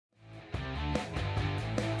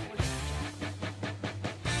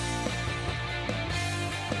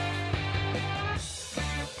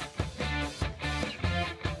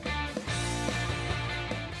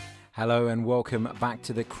Hello and welcome back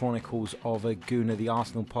to the Chronicles of a Gooner, the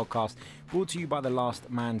Arsenal podcast, brought to you by the last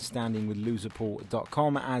man standing with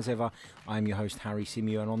loserpool.com. As ever, I'm your host Harry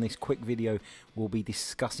Symeou, and on this quick video we'll be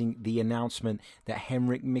discussing the announcement that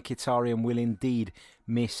Henrikh Mkhitaryan will indeed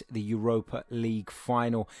miss the Europa League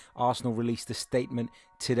final. Arsenal released a statement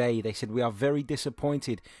today. They said, "We are very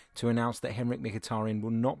disappointed to announce that Henrikh Mkhitaryan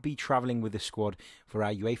will not be travelling with the squad for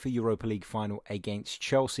our UEFA Europa League final against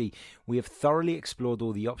Chelsea. We have thoroughly explored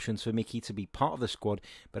all the options for Mickey to be part of the squad,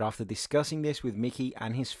 but after discussing this with Mickey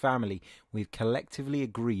and his family, we've collectively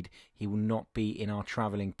agreed he will not be in our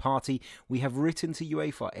travelling party. We have written to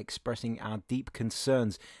UEFA expressing our deep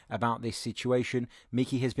concerns about this situation.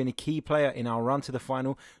 Mickey has been a key player in our run to the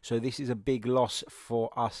final, so this is a big loss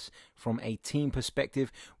for us from a team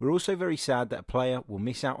perspective. We're also very sad that a player will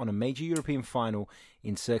miss out on a major European final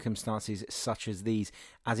in circumstances such as these,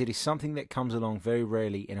 as it is something that comes along very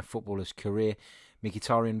rarely in a footballer's career.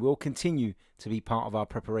 Mkhitaryan will continue to be part of our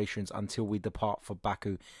preparations until we depart for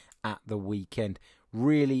Baku at the weekend."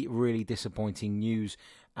 Really, really disappointing news.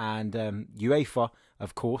 And UEFA,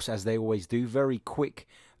 of course, as they always do, very quick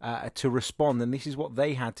to respond. And this is what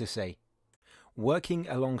they had to say. Working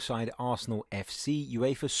alongside Arsenal FC,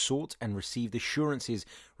 UEFA sought and received assurances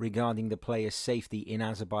regarding the player's safety in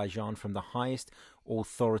Azerbaijan from the highest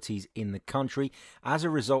authorities in the country. As a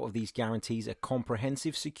result of these guarantees, a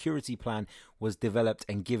comprehensive security plan was developed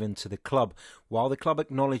and given to the club. While the club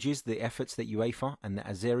acknowledges the efforts that UEFA and the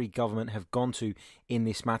Azeri government have gone to in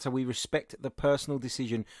this matter, we respect the personal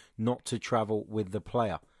decision not to travel with the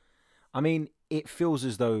player. I mean, it feels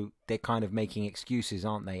as though they're kind of making excuses,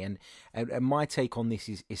 aren't they? And my take on this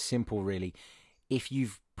is simple, really. If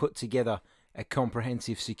you've put together a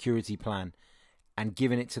comprehensive security plan and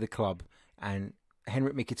given it to the club, and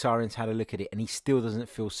Henrikh Mkhitaryan's had a look at it and he still doesn't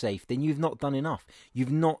feel safe, then you've not done enough.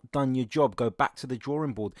 You've not done your job. Go back to the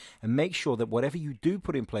drawing board and make sure that whatever you do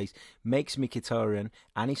put in place makes Mkhitaryan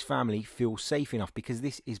and his family feel safe enough, because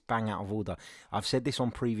this is bang out of order. I've said this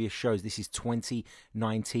on previous shows. This is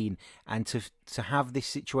 2019, and to have this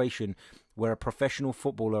situation where a professional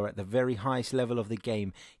footballer at the very highest level of the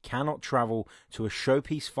game cannot travel to a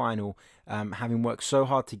showpiece final, having worked so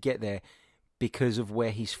hard to get there because of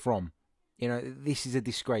where he's from. You know, this is a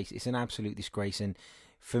disgrace. It's an absolute disgrace. And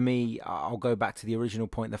for me, I'll go back to the original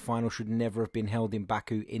point. The final should never have been held in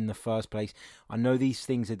Baku in the first place. I know these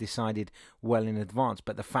things are decided well in advance,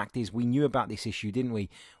 but the fact is we knew about this issue, didn't we,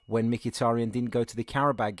 when Mkhitaryan didn't go to the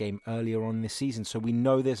Qarabag game earlier on in the season. So we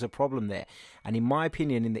know there's a problem there. And in my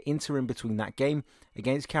opinion, in the interim between that game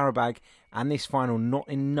against Qarabag and this final, not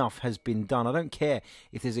enough has been done. I don't care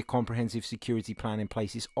if there's a comprehensive security plan in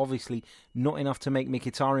place. It's obviously not enough to make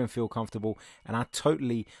Mkhitaryan feel comfortable, and I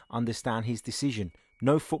totally understand his decision.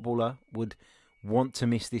 No footballer would want to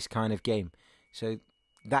miss this kind of game. So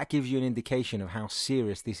that gives you an indication of how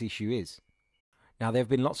serious this issue is. Now, there have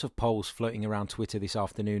been lots of polls floating around Twitter this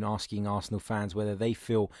afternoon asking Arsenal fans whether they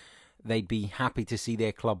feel they'd be happy to see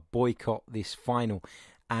their club boycott this final.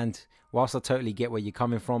 And whilst I totally get where you're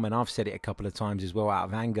coming from, and I've said it a couple of times as well out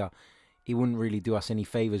of anger, it wouldn't really do us any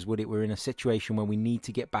favours, would it? We're in a situation where we need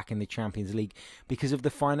to get back in the Champions League because of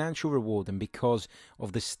the financial reward and because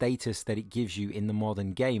of the status that it gives you in the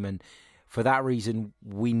modern game. And for that reason,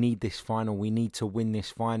 we need this final. We need to win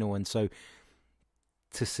this final. And so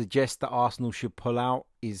to suggest that Arsenal should pull out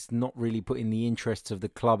is not really putting the interests of the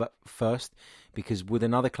club at first, because would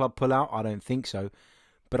another club pull out? I don't think so.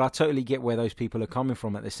 But I totally get where those people are coming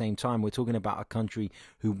from at the same time. We're talking about a country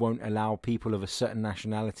who won't allow people of a certain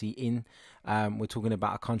nationality in. We're talking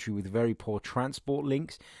about a country with very poor transport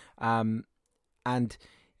links. And,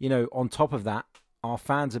 you know, on top of that, our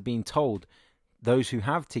fans are being told, those who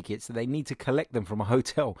have tickets, that they need to collect them from a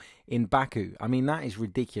hotel in Baku. I mean, that is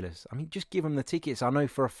ridiculous. I mean, just give them the tickets. I know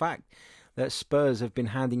for a fact that Spurs have been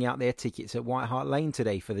handing out their tickets at White Hart Lane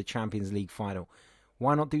today for the Champions League final.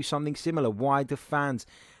 Why not do something similar? Why do fans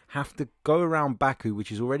have to go around Baku,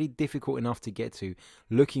 which is already difficult enough to get to,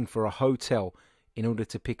 looking for a hotel in order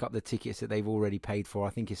to pick up the tickets that they've already paid for? I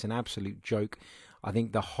think it's an absolute joke. I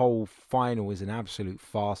think the whole final is an absolute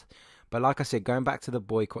farce. But like I said, going back to the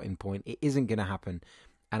boycotting point, it isn't going to happen.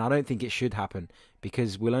 And I don't think it should happen,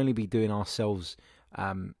 because we'll only be doing ourselves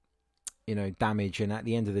damage. And at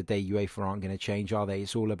the end of the day, UEFA aren't going to change, are they?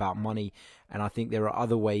 It's all about money. And I think there are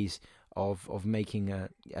other ways of making a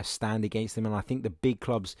stand against them. And I think the big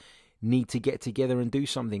clubs need to get together and do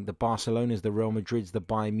something. The Barcelonas, the Real Madrids, the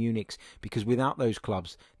Bayern Munichs, because without those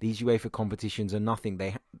clubs, these UEFA competitions are nothing.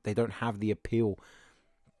 They don't have the appeal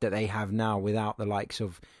that they have now without the likes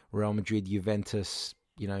of Real Madrid, Juventus,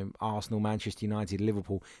 Arsenal, Manchester United,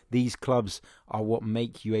 Liverpool. These clubs are what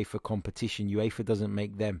make UEFA competition. UEFA doesn't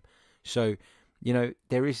make them. So, you know,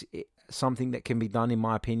 there is something that can be done, in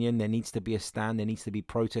my opinion. There needs to be a stand. There needs to be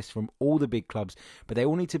protests from all the big clubs, but they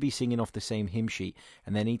all need to be singing off the same hymn sheet,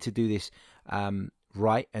 and they need to do this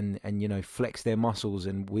right and you know, flex their muscles.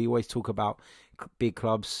 And we always talk about big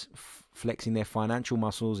clubs flexing their financial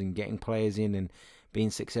muscles and getting players in and being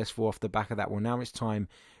successful off the back of that. Well, now it's time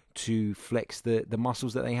to flex the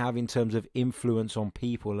muscles that they have in terms of influence on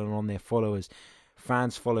people and on their followers.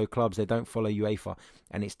 Fans follow clubs, they don't follow UEFA,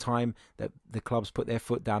 and it's time that the clubs put their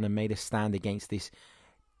foot down and made a stand against this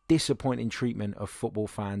disappointing treatment of football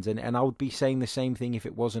fans. And I would be saying the same thing if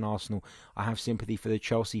it wasn't Arsenal. I have sympathy for the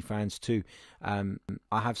Chelsea fans too. I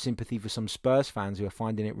have sympathy for some Spurs fans who are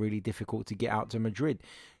finding it really difficult to get out to Madrid.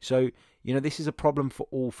 So, you know, this is a problem for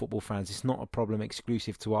all football fans. It's not a problem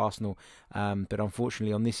exclusive to Arsenal, but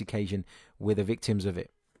unfortunately on this occasion we're the victims of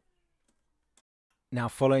it. Now,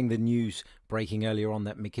 following the news breaking earlier on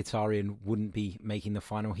that Mkhitaryan wouldn't be making the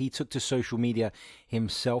final, he took to social media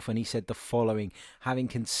himself and he said the following: having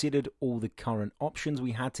considered all the current options,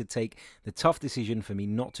 we had to take the tough decision for me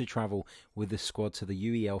not to travel with the squad to the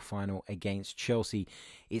UEL final against Chelsea.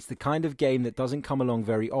 It's the kind of game that doesn't come along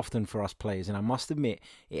very often for us players, and I must admit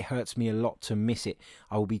it hurts me a lot to miss it.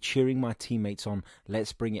 I will be cheering my teammates on.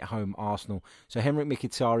 Let's bring it home, Arsenal. So Henrikh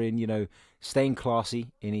Mkhitaryan, you know, staying classy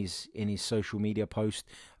in his social media post,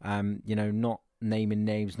 you know, not naming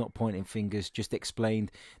names, not pointing fingers, just explained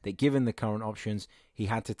that given the current options, he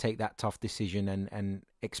had to take that tough decision and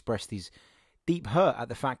expressed his deep hurt at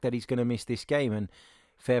the fact that he's going to miss this game. And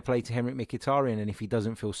fair play to Henrikh Mkhitaryan, and if he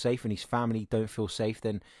doesn't feel safe and his family don't feel safe,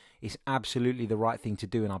 then it's absolutely the right thing to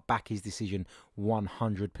do, and I back his decision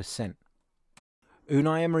 100%.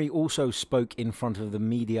 Unai Emery also spoke in front of the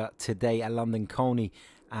media today at London Colney,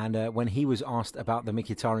 and when he was asked about the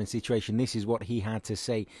Mkhitaryan situation, this is what he had to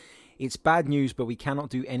say. It's bad news, but we cannot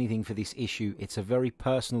do anything for this issue. It's a very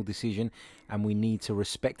personal decision, and we need to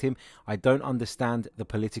respect him. I don't understand the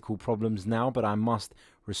political problems now, but I must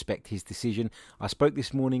respect his decision. I spoke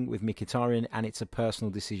this morning with Mkhitaryan, and it's a personal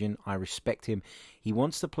decision. I respect him. He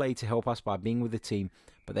wants to play to help us by being with the team,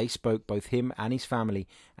 but they spoke, both him and his family,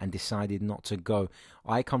 and decided not to go.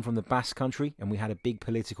 I come from the Basque Country, and we had a big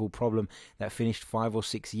political problem that finished 5 or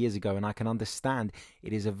 6 years ago, and I can understand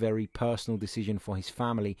it is a very personal decision for his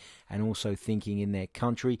family and also thinking in their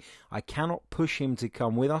country. I cannot push him to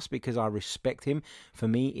come with us because I respect him. For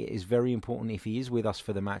me, it is very important if he is with us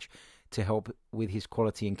for the match to help with his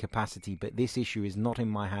quality and capacity, but this issue is not in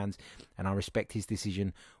my hands, and I respect his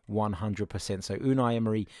decision 100%. So Unai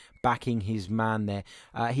Emery backing his man there.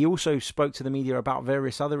 He also spoke to the media about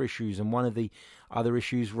various other issues, and one of the other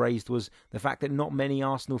issues raised was the fact that not many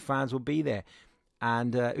Arsenal fans will be there.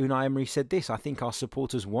 And Unai Emery said this: I think our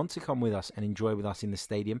supporters want to come with us and enjoy with us in the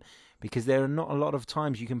stadium, because there are not a lot of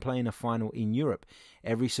times you can play in a final in Europe.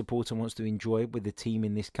 Every supporter wants to enjoy with the team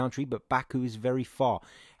in this country, but Baku is very far,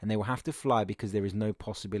 and they will have to fly because there is no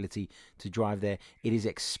possibility to drive there. It is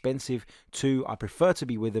expensive too. I prefer to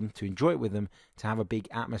be with them, to enjoy it with them, to have a big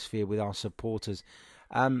atmosphere with our supporters.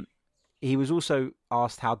 He was also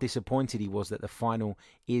asked how disappointed he was that the final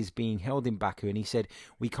is being held in Baku, and he said,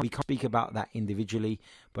 we can't speak about that individually,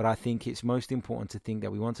 but I think it's most important to think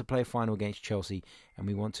that we want to play a final against Chelsea and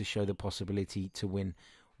we want to show the possibility to win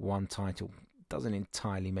one title. Doesn't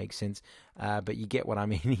entirely make sense, but you get what I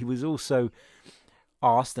mean. He was also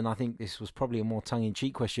asked, and I think this was probably a more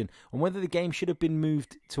tongue-in-cheek question, on whether the game should have been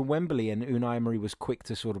moved to Wembley, and Unai Emery was quick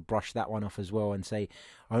to sort of brush that one off as well and say,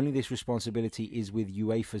 only this responsibility is with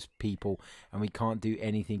UEFA's people, and we can't do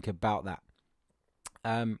anything about that.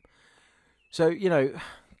 So, you know,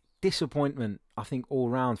 disappointment, I think, all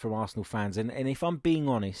round from Arsenal fans, and if I'm being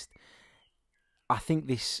honest, I think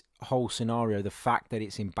this whole scenario, the fact that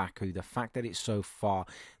it's in Baku, the fact that it's so far,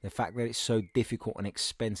 the fact that it's so difficult and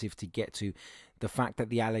expensive to get to, the fact that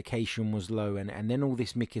the allocation was low, and then all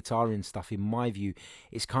this Mkhitaryan stuff, in my view,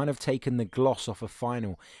 it's kind of taken the gloss off a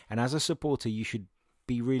final. And as a supporter, you should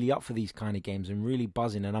be really up for these kind of games and really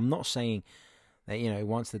buzzing. And I'm not saying that, you know,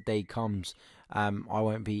 once the day comes, I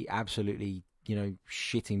won't be absolutely, you know,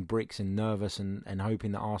 shitting bricks and nervous and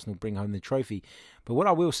hoping that Arsenal bring home the trophy. But what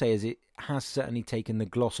I will say is it has certainly taken the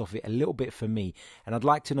gloss off it a little bit for me. And I'd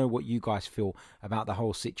like to know what you guys feel about the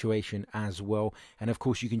whole situation as well. And of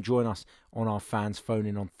course, you can join us on our fans phone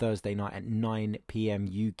in on Thursday night at 9 p.m.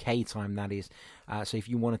 UK time, that is. So if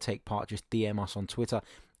you want to take part, just DM us on Twitter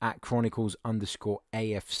at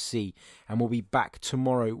Chronicles_AFC. And we'll be back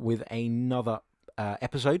tomorrow with another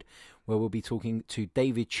episode, where we'll be talking to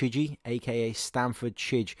David Chidgey, aka Stanford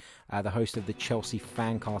Chidge, the host of the Chelsea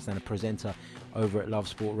Fancast and a presenter over at Love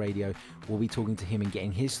Sport Radio. We'll be talking to him and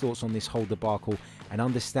getting his thoughts on this whole debacle and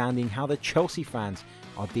understanding how the Chelsea fans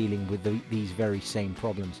are dealing with these very same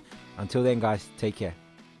problems. Until then, guys, take care.